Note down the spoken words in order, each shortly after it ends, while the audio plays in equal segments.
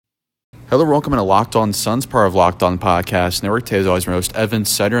Hello, welcome to Locked On Suns, part of Locked On Podcast Network. Today, as always, my host, Evan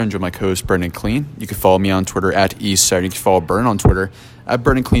Sider, and join my co-host, Brendan Clean. You can follow me on Twitter at eSider. You can follow Brendan on Twitter at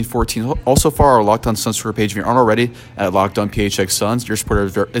BrendanClean14. Also, follow our Locked On Suns Twitter page if you aren't already at Locked On PHX Suns. Your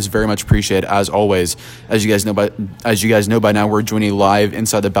support is very much appreciated, as always. As you guys know by now, we're joining live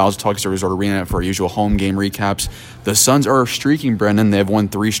inside the Bowser Talk Resort Arena for our usual home game recaps. The Suns are streaking, Brendan. They have won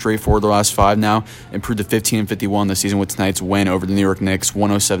 3 straight for their last 5 now, improved to 15-51 this season with tonight's win over the New York Knicks,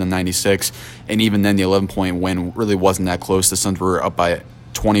 107-96. And even then, the 11-point win really wasn't that close. The Suns were up by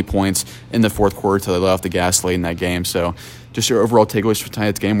 20 points in the fourth quarter until they let off the gas late in that game. So just your overall takeaways for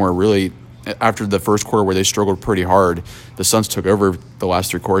tonight's game were really, after the first quarter where they struggled pretty hard, the Suns took over the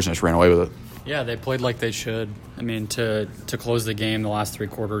last 3 quarters and just ran away with it. Yeah, they played like they should. I mean, to close the game, the last 3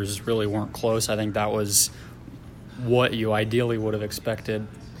 quarters really weren't close. I think that was what you ideally would have expected.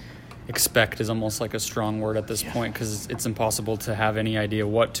 Expect is almost like a strong word at this point because it's impossible to have any idea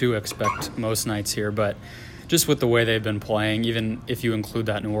what to expect most nights here. But just with the way they've been playing, even if you include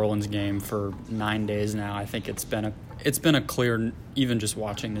that New Orleans game for 9 days now, I think it's been a clear, even just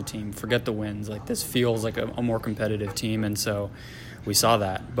watching the team, forget the wins. Like, this feels like a more competitive team, and so we saw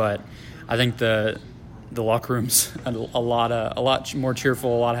that. But I think the locker room's a lot more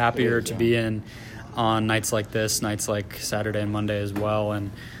cheerful, a lot happier to be in on nights like this, nights like Saturday and Monday as well.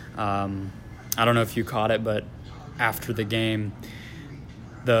 And I don't know if you caught it, but after the game,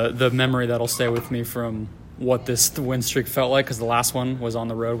 the memory that'll stay with me from what the win streak felt like, because the last one was on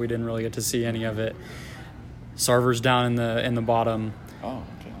the road, we didn't really get to see any of it. Sarver's down in the bottom. Oh,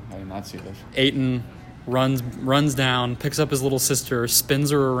 okay. I did not see this. Ayton runs down, picks up his little sister, spins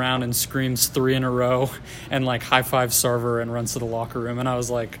her around and screams 3 in a row, and like high-fives Sarver and runs to the locker room. And I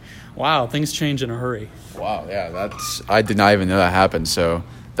was like, wow, things change in a hurry. Wow, yeah, I did not even know that happened, so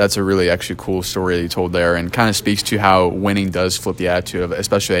that's a really actually cool story that you told there, and kind of speaks to how winning does flip the attitude of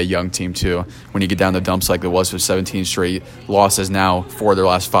especially a young team too. When you get down the dumps like it was with 17 straight losses now, 4 of their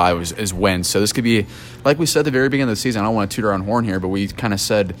last 5 is wins. So this could be, like we said at the very beginning of the season, I don't want to toot our own horn here, but we kind of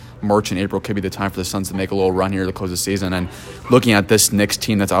said March and April could be the time for the Suns to make a little run here to close the season. And looking at this Knicks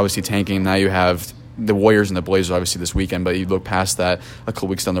team that's obviously tanking, now you have the Warriors and the Blazers obviously this weekend, but you look past that a couple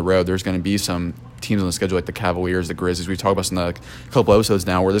weeks down the road, there's going to be some teams on the schedule like the Cavaliers, the Grizzlies. We talked about in a couple episodes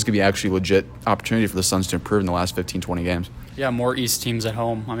now where there's going to be actually legit opportunity for the Suns to improve in the last 15, 20 games. Yeah, more East teams at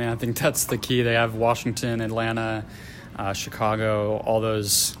home. I mean, I think that's the key. They have Washington, Atlanta, Chicago, all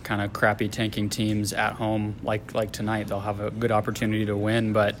those kind of crappy tanking teams at home. Like tonight, they'll have a good opportunity to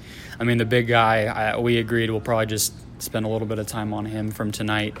win. But, I mean, the big guy, we agreed we'll probably just spend a little bit of time on him from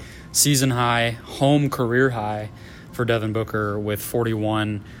tonight. Season high, home career high for Devin Booker with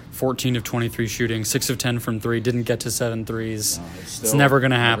 41, 14 of 23 shooting, 6 of 10 from 3, didn't get to 7 threes. No, it's never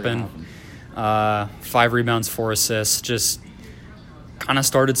going to happen. 5 rebounds, 4 assists, just kind of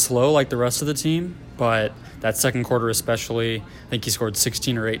started slow like the rest of the team, but that second quarter especially, I think he scored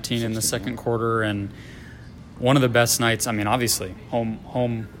 16 or 18 in the second quarter, and one of the best nights. I mean, obviously,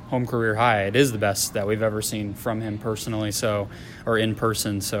 home career high. It is the best that we've ever seen from him personally, or in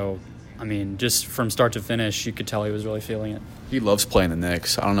person. So, I mean, just from start to finish, you could tell he was really feeling it. He loves playing the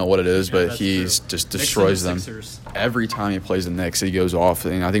Knicks. I don't know what it is, but he's just destroys them. Every time he plays the Knicks, he goes off.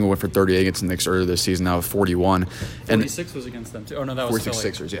 And I think we went for 38 against the Knicks earlier this season, now 41. 46 was against them, too. Oh, no, that was 46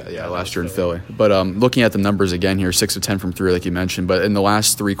 Philly. Sixers, yeah, last year in Philly. But looking at the numbers again here, 6 of 10 from 3, like you mentioned. But in the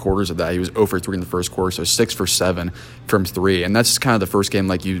last 3 quarters of that, he was 0 for 3 in the first quarter, so 6 for 7 from 3. And that's kind of the first game,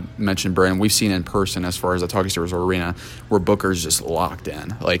 like you mentioned, Brandon, we've seen in person as far as the Talking Stars Arena, where Booker's just locked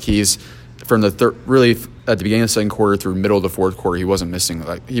in. Like, he's from the really at the beginning of the second quarter through middle of the fourth quarter, he wasn't missing.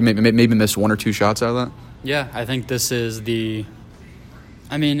 Like, he maybe missed 1 or 2 shots out of that. Yeah, I think this is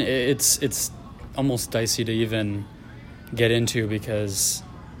I mean, it's almost dicey to even get into because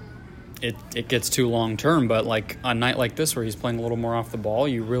it gets too long term. But like a night like this where he's playing a little more off the ball,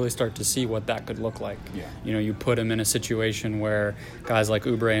 you really start to see what that could look like. Yeah. You know, you put him in a situation where guys like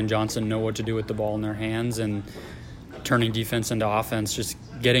Oubre and Johnson know what to do with the ball in their hands, and turning defense into offense, just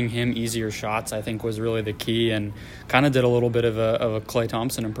getting him easier shots, I think, was really the key, and kind of did a little bit of a Klay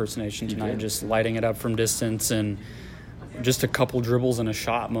Thompson impersonation tonight, just lighting it up from distance and just a couple dribbles and a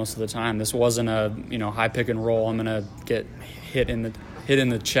shot most of the time. This wasn't a high pick and roll, I'm gonna get hit in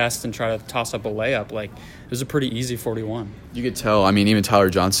the chest and try to toss up a layup. Like, it was a pretty easy 41. You could tell. I mean, even Tyler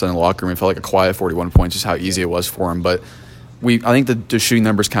Johnson in the locker room, it felt like a quiet 41 points, just how easy it was for him. But I think the shooting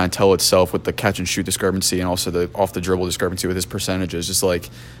numbers kind of tell itself with the catch and shoot discrepancy and also the off the dribble discrepancy with his percentages. Just like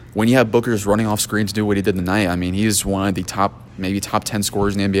when you have Booker just running off screen to do what he did tonight, I mean, he's one of the top 10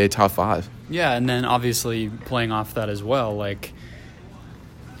 scorers in the NBA, top 5. Yeah, and then obviously playing off that as well, like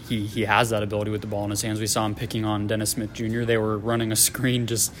he has that ability with the ball in his hands. We saw him picking on Dennis Smith Jr. They were running a screen,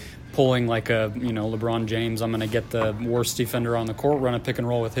 just pulling like a LeBron James. I'm going to get the worst defender on the court, run a pick and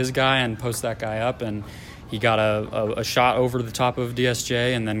roll with his guy, and post that guy up. And he got a shot over the top of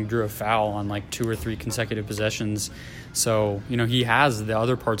DSJ and then drew a foul on like 2 or 3 consecutive possessions. So, he has the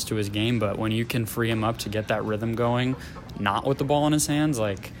other parts to his game, but when you can free him up to get that rhythm going, not with the ball in his hands,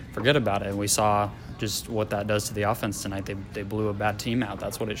 like, forget about it. We saw just what that does to the offense tonight. They blew a bad team out.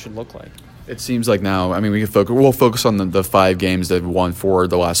 That's what it should look like. It seems like now, we'll focus on the 5 games they've won for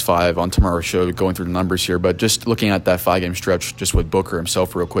the last 5 on tomorrow's show, going through the numbers here. But just looking at that 5-game stretch, just with Booker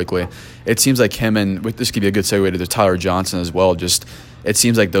himself real quickly, it seems like him and this could be a good segue to the Tyler Johnson as well. Just it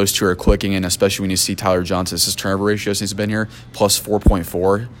seems like those two are clicking, and especially when you see Tyler Johnson's his turnover ratio since he's been here, plus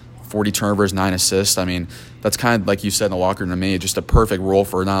 4.4. 40 turnovers, 9 assists. I mean, that's kind of like you said in the locker room to me, just a perfect role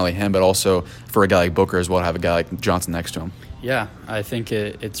for not only him, but also for a guy like Booker as well to have a guy like Johnson next to him. Yeah, I think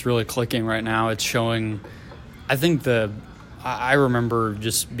it's really clicking right now. It's showing. I think I remember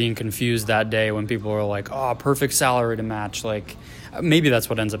just being confused that day when people were like, "Oh, perfect salary to match." Like, maybe that's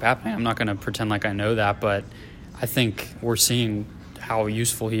what ends up happening. I'm not going to pretend like I know that, but I think we're seeing how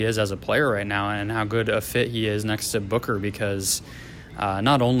useful he is as a player right now and how good a fit he is next to Booker because.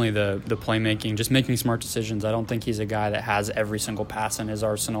 Not only the playmaking, just making smart decisions. I don't think he's a guy that has every single pass in his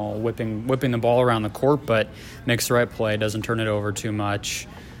arsenal, whipping the ball around the court, but makes the right play, doesn't turn it over too much,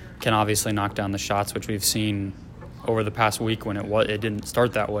 can obviously knock down the shots, which we've seen over the past week when it didn't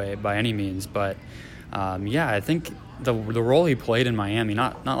start that way by any means. But, I think the role he played in Miami,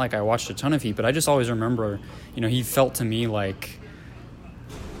 not like I watched a ton of Heat, but I just always remember, he felt to me like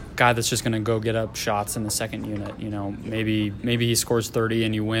guy that's just going to go get up shots in the second unit. Maybe he scores 30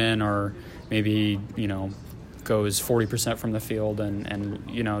 and you win, or maybe goes 40% from the field, and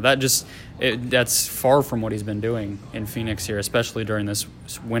that's far from what he's been doing in Phoenix here, especially during this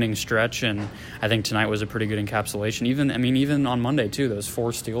winning stretch. And I think tonight was a pretty good encapsulation. Even on Monday too, those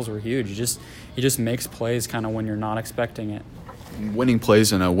 4 steals were huge. He just makes plays kind of when you're not expecting it. Winning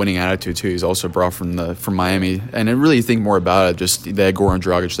plays and a winning attitude too. He's also brought from Miami, and I really think more about it. Just they had Goran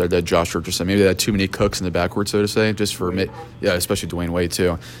Dragic there, they had Josh Richardson. Maybe they had too many cooks in the backcourt, so to say. Just for especially Dwayne Wade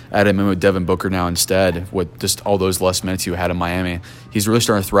too. Added him with Devin Booker now instead, with just all those less minutes you had in Miami. He's really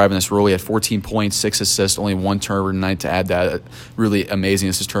starting to thrive in this role. He had 14 points, 6 assists, only 1 turnover tonight. To add that, really amazing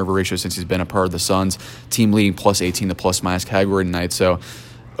assist turnover ratio since he's been a part of the Suns. Team leading plus 18 to plus minus category tonight. So.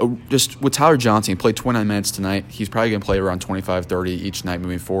 Just with Tyler Johnson, he played 29 minutes tonight. He's probably going to play around 25, 30 each night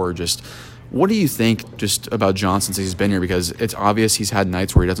moving forward. Just what do you think just about Johnson since he's been here? Because it's obvious he's had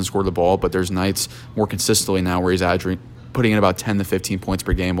nights where he doesn't score the ball, but there's nights more consistently now where he's putting in about 10 to 15 points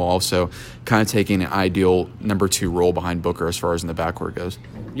per game while also kind of taking an ideal number 2 role behind Booker as far as in the backcourt goes.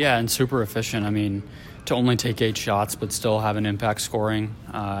 Yeah, and super efficient. To only take 8 shots but still have an impact scoring,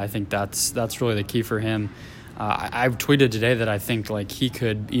 I think that's really the key for him. I've tweeted today that I think he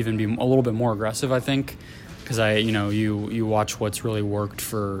could even be a little bit more aggressive. I think because you watch what's really worked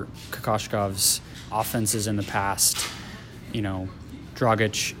for Kokoshkov's offenses in the past.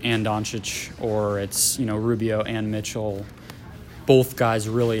 Dragic and Doncic, or it's Rubio and Mitchell. Both guys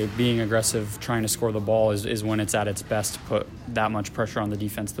really being aggressive, trying to score the ball is when it's at its best to put that much pressure on the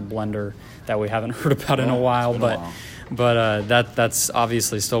defense. The blender that we haven't heard about in a while, but that's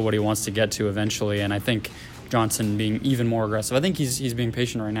obviously still what he wants to get to eventually. And I think Johnson being even more aggressive. I think he's being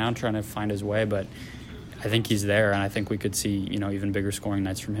patient right now, trying to find his way, but I think he's there, and I think we could see even bigger scoring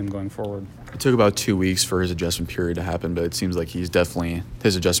nights from him going forward. It took about 2 weeks for his adjustment period to happen, but it seems like his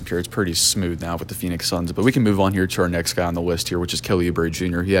adjustment period's pretty smooth now with the Phoenix Suns. But we can move on here to our next guy on the list here, which is Kelly Oubre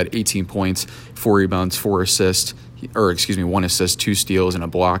Jr. He had 18 points, 4 rebounds, 1 assist, 2 steals, and a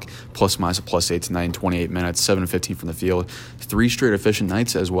block, plus minus a plus 8 tonight in 28 minutes, 7 of 15 from the field. 3 straight efficient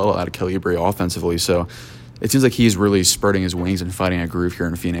nights as well out of Kelly Oubre offensively. So it seems like he's really spreading his wings and fighting a groove here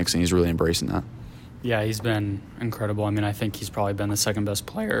in Phoenix, and he's really embracing that. Yeah, he's been incredible. I think he's probably been the second best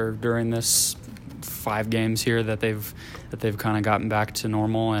player during this 5 games here that they've kind of gotten back to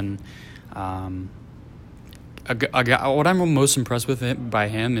normal. And what I'm most impressed with by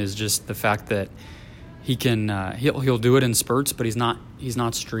him is just the fact that he can he'll do it in spurts, but he's not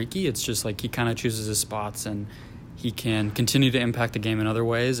streaky. It's just he kind of chooses his spots, and he can continue to impact the game in other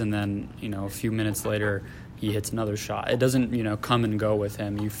ways. And then a few minutes later, he hits another shot. It doesn't, come and go with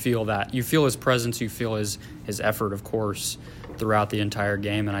him. You feel that. You feel his presence. You feel his effort, of course, throughout the entire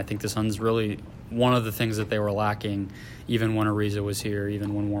game. And I think the Suns really, one of the things that they were lacking even when Ariza was here,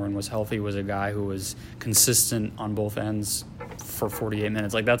 even when Warren was healthy, was a guy who was consistent on both ends for 48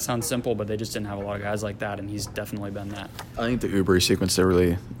 minutes. Like, that sounds simple, but they just didn't have a lot of guys like that, and he's definitely been that. I think the Oubre sequence that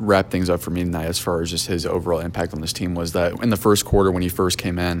really wrapped things up for me tonight as far as just his overall impact on this team was that in the first quarter when he first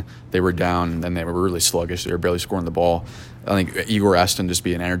came in, they were down and they were really sluggish. They were barely scoring the ball. I think Igor asked him to just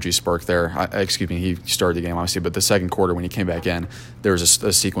be an energy spark there. He started the game, obviously, but the second quarter when he came back in, there was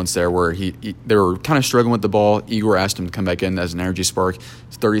a sequence there where they were kind of struggling with the ball. Igor asked him to come back in as an energy spark.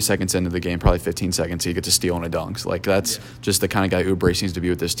 30 seconds into the game, probably 15 seconds, he gets a steal and a dunk. Like, that's just the kind of guy Oubre seems to be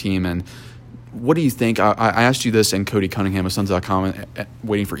with this team. And what do you think? I asked you this, and Cody Cunningham of Suns.com,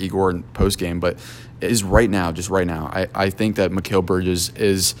 waiting for Igor in post-game, but just right now, I think that Mikal Bridges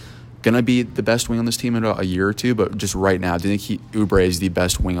is going to be the best wing on this team in a year or two, but just right now, do you think Oubre is the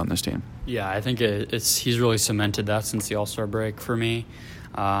best wing on this team? Yeah, I think he's really cemented that since the All-Star break for me.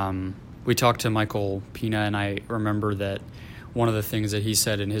 We talked to Michael Pina, and I remember that one of the things that he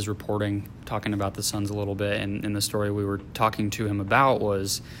said in his reporting, talking about the Suns a little bit, and in the story we were talking to him about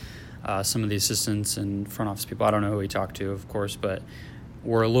was some of the assistants and front office people. I don't know who he talked to, of course, but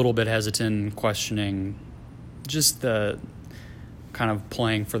were a little bit hesitant, questioning just the kind of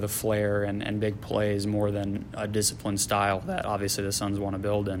playing for the flair and big plays more than a disciplined style that obviously the Suns want to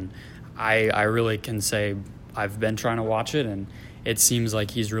build. And I really can say I've been trying to watch it, and it seems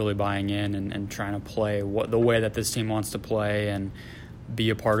like he's really buying in and trying to play the way that this team wants to play and be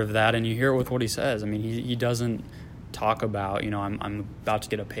a part of that. And you hear it with what he says. I mean, he doesn't talk about, I'm about to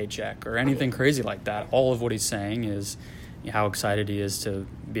get a paycheck or anything crazy like that. All of what he's saying is how excited he is to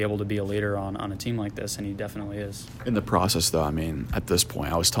be able to be a leader on a team like this, and he definitely is. In the process, though, I mean, at this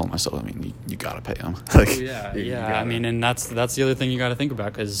point, I was telling myself, you got to pay him. I mean, and that's the other thing you got to think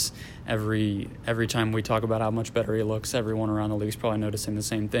about, because every time we talk about how much better he looks, everyone around the league is probably noticing the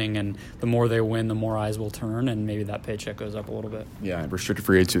same thing, and the more they win, the more eyes will turn, and maybe that paycheck goes up a little bit. Yeah, restricted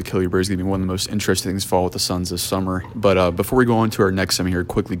free agency with Kelly Oubre is going to be one of the most interesting things to follow with the Suns this summer. But before we go on to our next segment here,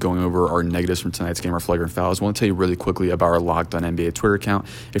 quickly going over our negatives from tonight's game, our flagrant fouls, I want to tell you really quickly about our Locked On NBA Twitter account.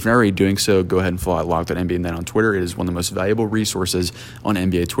 If you're not already doing so, go ahead and follow at Locked On NBA Net on Twitter. It is one of the most valuable resources on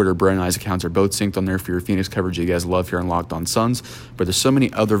NBA Twitter. Brent and I's accounts are both synced on there for your Phoenix coverage you guys love here on Locked On Suns. But there's so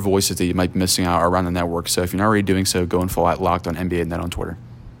many other voices that you might be missing out around the network. So if you're not already doing so, go and follow at Locked On NBA Net on Twitter.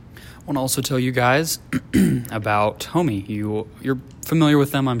 I want to also tell you guys about Homie. You're familiar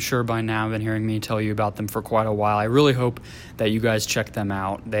with them, I'm sure, by now. I've been hearing me tell you about them for quite a while. I really hope that you guys check them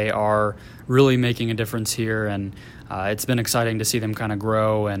out. They are really making a difference here, and it's been exciting to see them kind of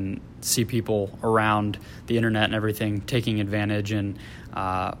grow and see people around the internet and everything taking advantage. And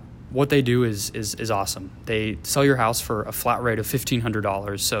what they do is awesome. They sell your house for a flat rate of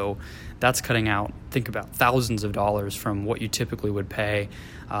 $1,500, so that's cutting out, think about, thousands of dollars from what you typically would pay.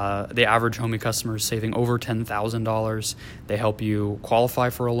 The average Homie customer is saving over $10,000. They help you qualify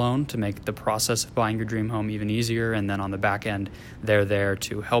for a loan to make the process of buying your dream home even easier, and then on the back end, they're there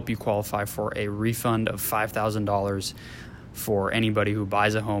to help you qualify for a refund of $5,000 for anybody who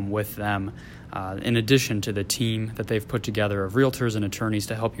buys a home with them, in addition to the team that they've put together of realtors and attorneys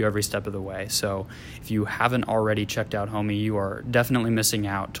to help you every step of the way. So if you haven't already checked out Homie, you are definitely missing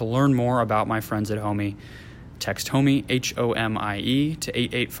out. To learn more about my friends at Homie, text Homie, HOMIE, to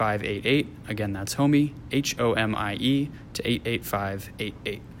 88588. Again, that's Homie, HOMIE, to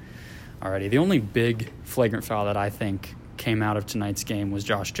 88588. Alrighty, the only big flagrant foul that I think came out of tonight's game was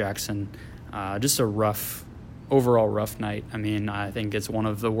Josh Jackson. Just a overall rough night. I mean, I think it's one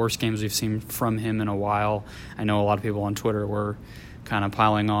of the worst games we've seen from him in a while. I know a lot of people on Twitter were kind of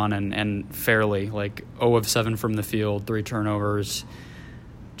piling on, and fairly, like 0 of 7 from the field, 3 turnovers,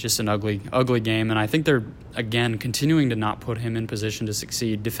 just an ugly game. And I think they're, again, continuing to not put him in position to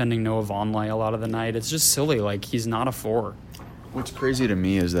succeed, defending Noah Vonleh a lot of the night. It's just silly. Like, he's not a 4. What's crazy to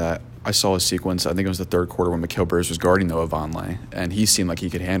me is that I saw a sequence, I think it was the third quarter, when Mikal Bridges was guarding Noah Vonleh, and he seemed like he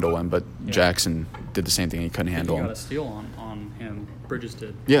could handle him, but Jackson did the same thing. He couldn't handle him. He got a steal on him. Bridges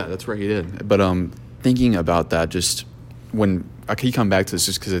did. Yeah, that's right, he did. But thinking about that, just when I keep coming back to this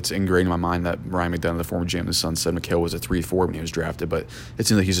just because it's ingrained in my mind that Ryan McDonough, the former GM of the Suns, said Mikal was a 3-4 when he was drafted, but it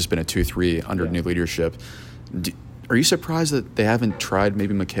seems like he's just been a 2-3 under new leadership. Are you surprised that they haven't tried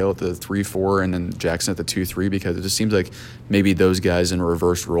maybe Mikal at the 3-4 and then Jackson at the 2-3? Because it just seems like maybe those guys in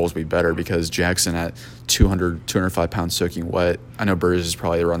reverse roles would be better, because Jackson at 205 pounds soaking wet, I know Bridges is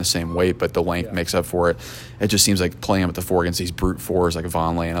probably around the same weight, but the length makes up for it. It just seems like playing him at the 4 against these brute 4s like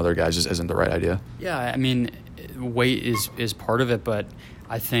Vonleh and other guys just isn't the right idea. Yeah, I mean, weight is part of it, but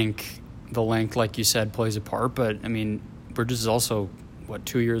I think the length, like you said, plays a part. But, I mean, Bridges is also,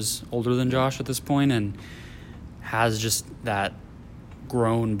 2 years older than Josh at this point, and has just that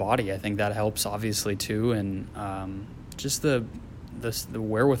grown body. I think that helps, obviously, too. And just the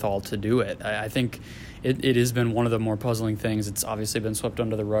wherewithal to do it. I think it has been one of the more puzzling things. It's obviously been swept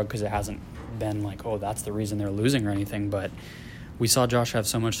under the rug because it hasn't been like, oh, that's the reason they're losing or anything. But we saw Josh have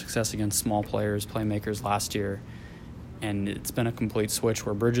so much success against small players, playmakers last year, and it's been a complete switch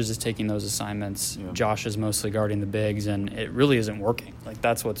where Bridges is taking those assignments. Yeah. Josh is mostly guarding the bigs, and it really isn't working. Like,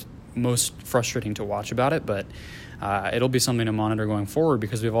 that's what's most frustrating to watch about it, but it'll be something to monitor going forward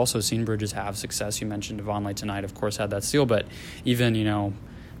because we've also seen Bridges have success. You mentioned Vonleh tonight, of course, had that steal, but even,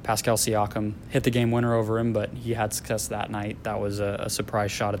 Pascal Siakam hit the game winner over him, but he had success that night. That was a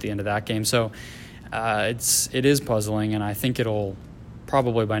surprise shot at the end of that game. So it is puzzling, and I think it'll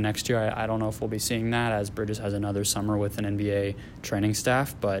probably by next year. I don't know if we'll be seeing that as Bridges has another summer with an NBA training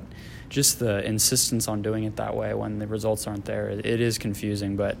staff, but just the insistence on doing it that way when the results aren't there, it is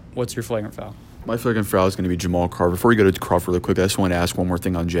confusing. But what's your flagrant foul? My flagrant foul is going to be Jamal Crawford. Before we go to Crawford really quick, I just wanted to ask one more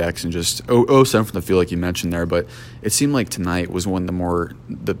thing on Jackson. Just 0-7 from the field like you mentioned there, but it seemed like tonight was one of the more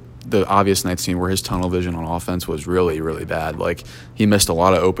the obvious nights seen where his tunnel vision on offense was really, really bad. Like, he missed a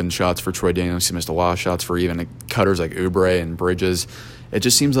lot of open shots for Troy Daniels. He missed a lot of shots for even cutters like Oubre and Bridges. It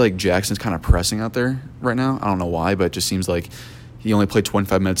just seems like Jackson's kind of pressing out there right now. I don't know why, but it just seems like he only played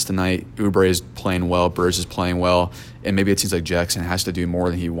 25 minutes tonight. Oubre is playing well. Bridges is playing well. And maybe it seems like Jackson has to do more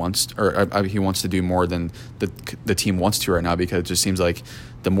than he wants, or he wants to do more than the team wants to right now, because it just seems like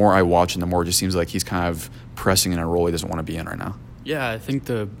the more I watch and the more it just seems like he's kind of pressing in a role he doesn't want to be in right now. Yeah, I think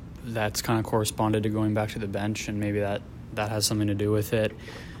that's kind of corresponded to going back to the bench, and maybe that has something to do with it.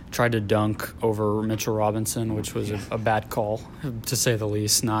 Tried to dunk over Mitchell Robinson, which was a bad call, to say the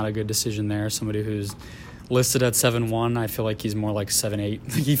least. Not a good decision there. Somebody who's listed at 7'1", I feel like he's more like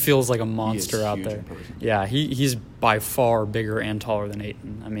 7'8". He feels like a monster out there. Yeah, he's by far bigger and taller than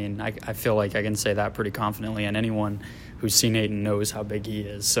Ayton. I mean, I feel like I can say that pretty confidently, and anyone who's seen Ayton knows how big he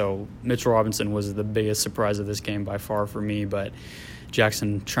is. So Mitchell Robinson was the biggest surprise of this game by far for me, but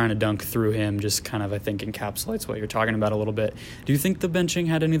Jackson trying to dunk through him just kind of, I think, encapsulates what you're talking about a little bit. Do you think the benching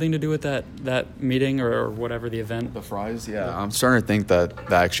had anything to do with that meeting or whatever the event? The fries? Yeah. I'm starting to think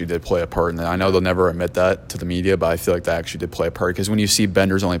that actually did play a part in that. I know they'll never admit that to the media, but I feel like that actually did play a part, because when you see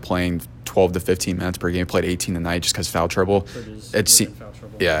Bender's only playing 12 to 15 minutes per game, played 18 tonight just because foul trouble.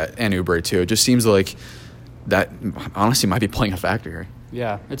 Yeah, and Oubre too. It just seems like that honestly might be playing a factor here.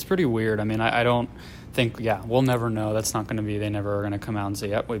 Yeah, it's pretty weird. I mean, I don't think, we'll never know. That's not going to be, they never are going to come out and say,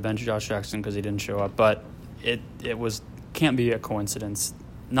 yep, we benched Josh Jackson because he didn't show up. But it can't be a coincidence.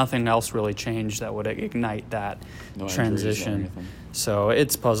 Nothing else really changed that would ignite that transition. So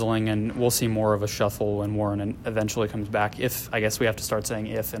it's puzzling, and we'll see more of a shuffle when Warren eventually comes back. I guess we have to start saying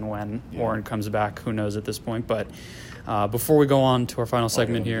if and when Warren comes back. Who knows at this point? But before we go on to our final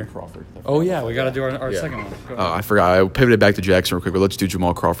segment here. Crawford. We got to do our second one. I forgot. I pivoted back to Jackson real quick, but let's do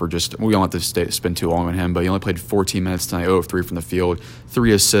Jamal Crawford. We don't have to spend too long on him, but he only played 14 minutes tonight, 0 of 3 from the field,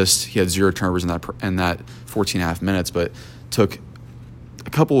 3 assists. He had 0 turnovers in that 14 and a half minutes, but took a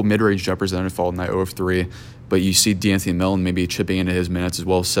couple of mid-range jumpers that ended fall tonight, 0 of 3. But you see D'Anthony Melton maybe chipping into his minutes as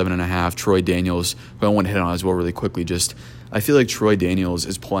well, 7.5. Troy Daniels, who I want to hit on as well really quickly. I feel like Troy Daniels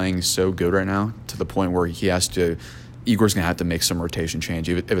is playing so good right now to the point where Igor's going to have to make some rotation change.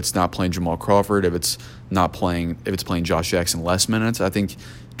 If it's not playing Jamal Crawford, if it's playing Josh Jackson less minutes, I think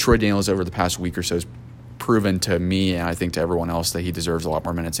Troy Daniels over the past week or so has proven to me, and I think to everyone else, that he deserves a lot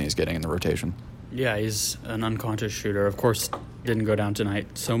more minutes than he's getting in the rotation. Yeah, he's an unconscious shooter. Of course, didn't go down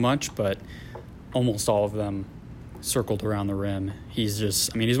tonight so much, but almost all of them circled around the rim. He's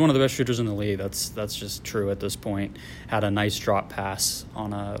one of the best shooters in the league. That's just true at this point. Had a nice drop pass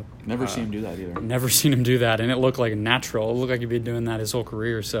on a... Never seen him do that either. Never seen him do that, and it looked like natural. It looked like he'd been doing that his whole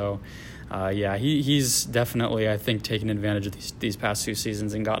career. So, he's definitely, I think, taken advantage of these past 2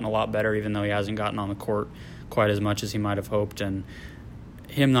 seasons and gotten a lot better, even though he hasn't gotten on the court quite as much as he might have hoped. And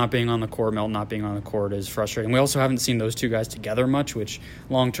him not being on the court, Melton not being on the court is frustrating. We also haven't seen those two guys together much, which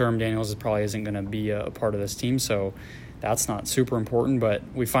long-term Daniels probably isn't going to be a part of this team, so that's not super important. But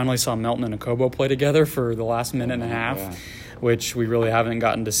we finally saw Melton and Okobo play together for the last minute and a half, which we really haven't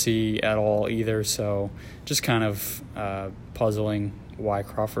gotten to see at all either. So just kind of puzzling why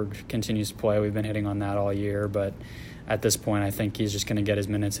Crawford continues to play. We've been hitting on that all year, but at this point I think he's just going to get his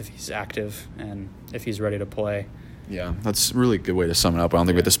minutes if he's active and if he's ready to play. Yeah, that's a really good way to sum it up. I don't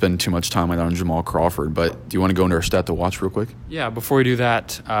think we have to spend too much time on Jamal Crawford, but do you want to go into our stat to watch real quick? Yeah, before we do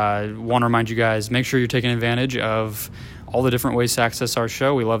that, I want to remind you guys, make sure you're taking advantage of all the different ways to access our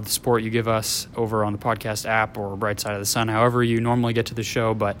show. We love the support you give us over on the podcast app or Bright Side of the Sun, however you normally get to the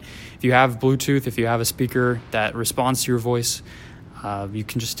show. But if you have Bluetooth, if you have a speaker that responds to your voice, you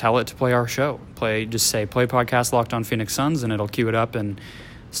can just tell it to play our show. Just say, play podcast Locked On Phoenix Suns, and it'll queue it up and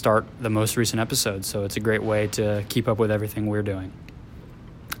start the most recent episode. So it's a great way to keep up with everything we're doing.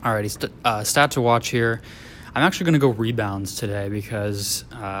 Alrighty, stat to watch here. I'm actually going to go rebounds today because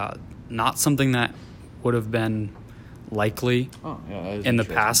not something that would have been likely in the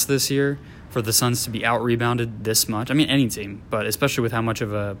past this year for the Suns to be out-rebounded this much. I mean, any team, but especially with how much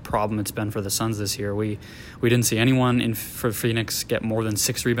of a problem it's been for the Suns this year. We didn't see anyone for Phoenix get more than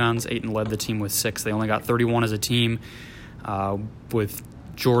 6 rebounds. Ayton led the team with 6. They only got 31 as a team. With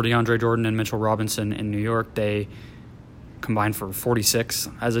DeAndre Jordan and Mitchell Robinson in New York, they combined for 46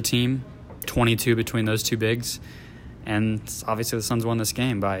 as a team, 22 between those two bigs. And obviously the Suns won this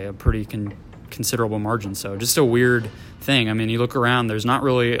game by a pretty considerable margin. So just a weird thing. I mean, you look around, there's not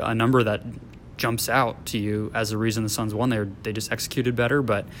really a number that jumps out to you as a reason the Suns won. They just executed better,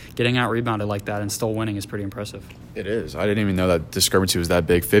 but getting out rebounded like that and still winning is pretty impressive. It is. I didn't even know that discrepancy was that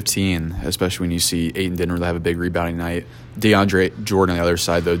big. 15, especially when you see Ayton didn't really have a big rebounding night. DeAndre Jordan on the other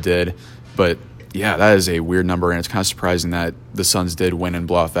side, though, did. But yeah, that is a weird number, and it's kind of surprising that the Suns did win in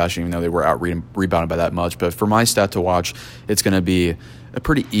blowout fashion, even though they were out rebounded by that much. But for my stat to watch, it's going to be a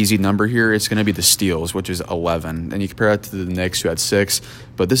pretty easy number here. It's going to be the steals, which is 11. And you compare that to the Knicks, who had 6.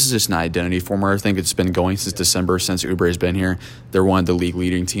 But this is just an identity formula. I think it's been going since December, since Oubre's been here. They're one of the league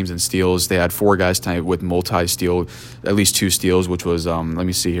leading teams in steals. They had 4 guys tonight with multi-steal, at least 2 steals, which was, let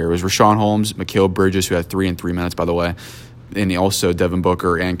me see here. It was Rashawn Holmes, Mikal Bridges, who had 3 in 3 minutes, by the way, and also Devin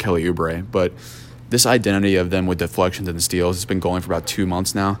Booker and Kelly Oubre. But this identity of them with deflections and steals has been going for about 2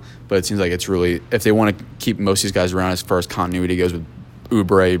 months now. But it seems like it's really, if they want to keep most of these guys around as far as continuity goes with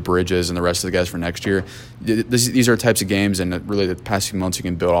Oubre, Bridges, and the rest of the guys for next year, these are types of games, and really the past few months you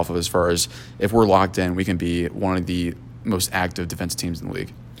can build off of as far as if we're locked in, we can be one of the most active defensive teams in the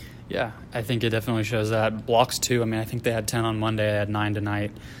league. Yeah, I think it definitely shows that. Blocks, too. I mean, I think they had 10 on Monday. They had 9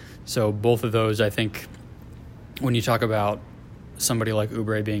 tonight. So both of those, I think, when you talk about somebody like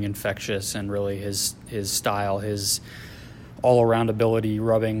Oubre being infectious and really his style, his all-around ability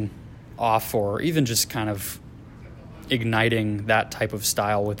rubbing off, or even just kind of igniting that type of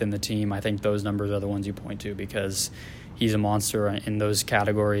style within the team, I think those numbers are the ones you point to, because he's a monster in those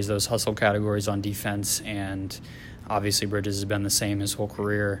categories, those hustle categories on defense. And obviously Bridges has been the same this whole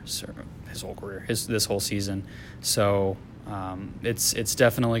season. So it's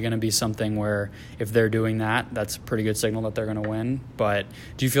definitely going to be something where if they're doing that, that's a pretty good signal that they're going to win. But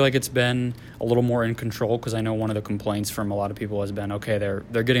do you feel like it's been a little more in control? Because I know one of the complaints from a lot of people has been, okay,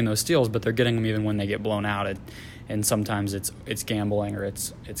 they're getting those steals, but they're getting them even when they get blown out. And sometimes it's gambling, or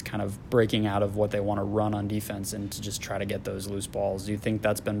it's kind of breaking out of what they want to run on defense and to just try to get those loose balls. Do you think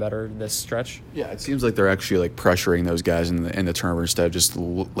that's been better this stretch? Yeah, it seems like they're actually like pressuring those guys in the turnover instead of just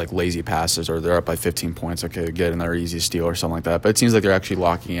like lazy passes, or they're up by 15 points, okay, get another easy steal or something like that. But it seems like they're actually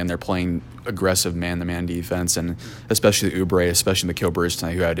locking in. They're playing aggressive man-to-man defense, and especially Oubre, especially Mikal Bridges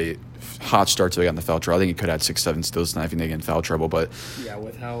tonight, who had a hot start till he got in the foul trouble. I think he could have had 6-7 steals tonight if he didn't get in foul trouble. But yeah,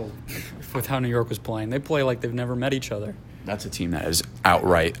 with how New York was playing, they play like they've never met each other. That's a team that is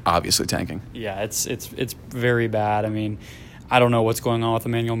outright obviously tanking. Yeah, it's very bad. I mean, I don't know what's going on with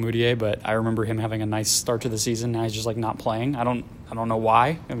Emmanuel Mudiay, but I remember him having a nice start to the season. Now he's just like not playing. I don't know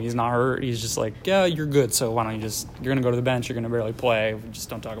why. I mean, he's not hurt. He's just like, yeah, you're good. So why don't you're going to go to the bench. You're going to barely play. Just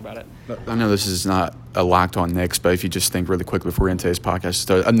don't talk about it. I know this is not a Locked On Knicks, but if you just think really quick before we end today's podcast, just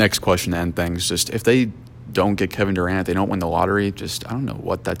a next question to end things. Just if they don't get Kevin Durant, they don't win the lottery, just I don't know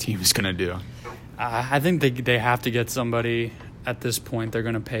what that team is going to do. I think they have to get somebody. At this point, they're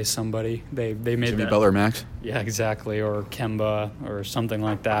going to pay somebody. They made Jimmy Butler Max? Yeah, exactly, or Kemba or something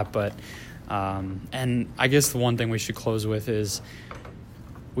like that. But and I guess the one thing we should close with is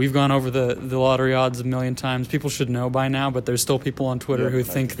we've gone over the lottery odds a million times. People should know by now, but there's still people on Twitter who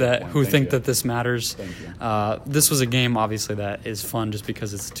think that this matters. This was a game, obviously, that is fun just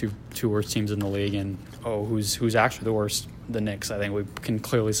because it's two worst teams in the league, and who's actually the worst? The Knicks. I think we can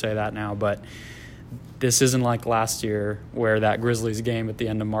clearly say that now, but this isn't like last year where that Grizzlies game at the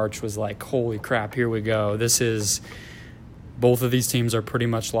end of March was like, holy crap, here we go. Both of these teams are pretty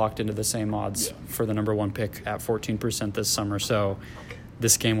much locked into the same odds for the number 1 pick at 14% this summer. So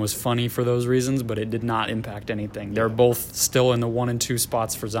this game was funny for those reasons, but it did not impact anything. They're both still in the 1 and 2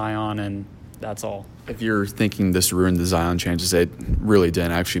 spots for Zion, and that's all. If you're thinking this ruined the Zion changes, it really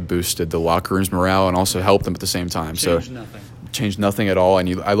didn't. Actually boosted the locker room's morale and also helped them at the same time. Changed nothing at all.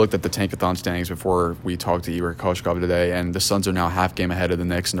 And I looked at the Tankathon standings before we talked to Igor Koshkov today, and the Suns are now half game ahead of the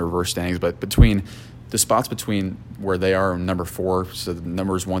Knicks in the reverse standings. But between the spots between where they are and number 4, so the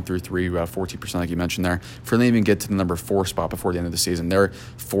numbers 1 through 3, about 14%, like you mentioned there, for them to even get to the number 4 spot before the end of the season, they're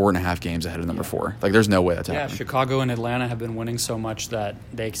 4.5 games ahead of number 4. Like, there's no way that's happening. Yeah, Chicago and Atlanta have been winning so much that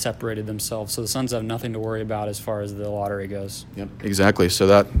they separated themselves. So the Suns have nothing to worry about as far as the lottery goes. Yep, exactly.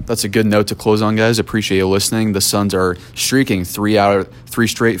 So that's a good note to close on, guys. Appreciate you listening. The Suns are streaking 3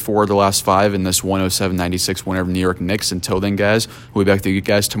 straight for the last 5 in this 107-96 win over New York Knicks. Until then, guys, we'll be back to you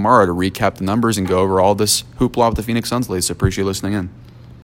guys tomorrow to recap the numbers and go over all this hoopla with the Phoenix Suns lately. So appreciate you listening in.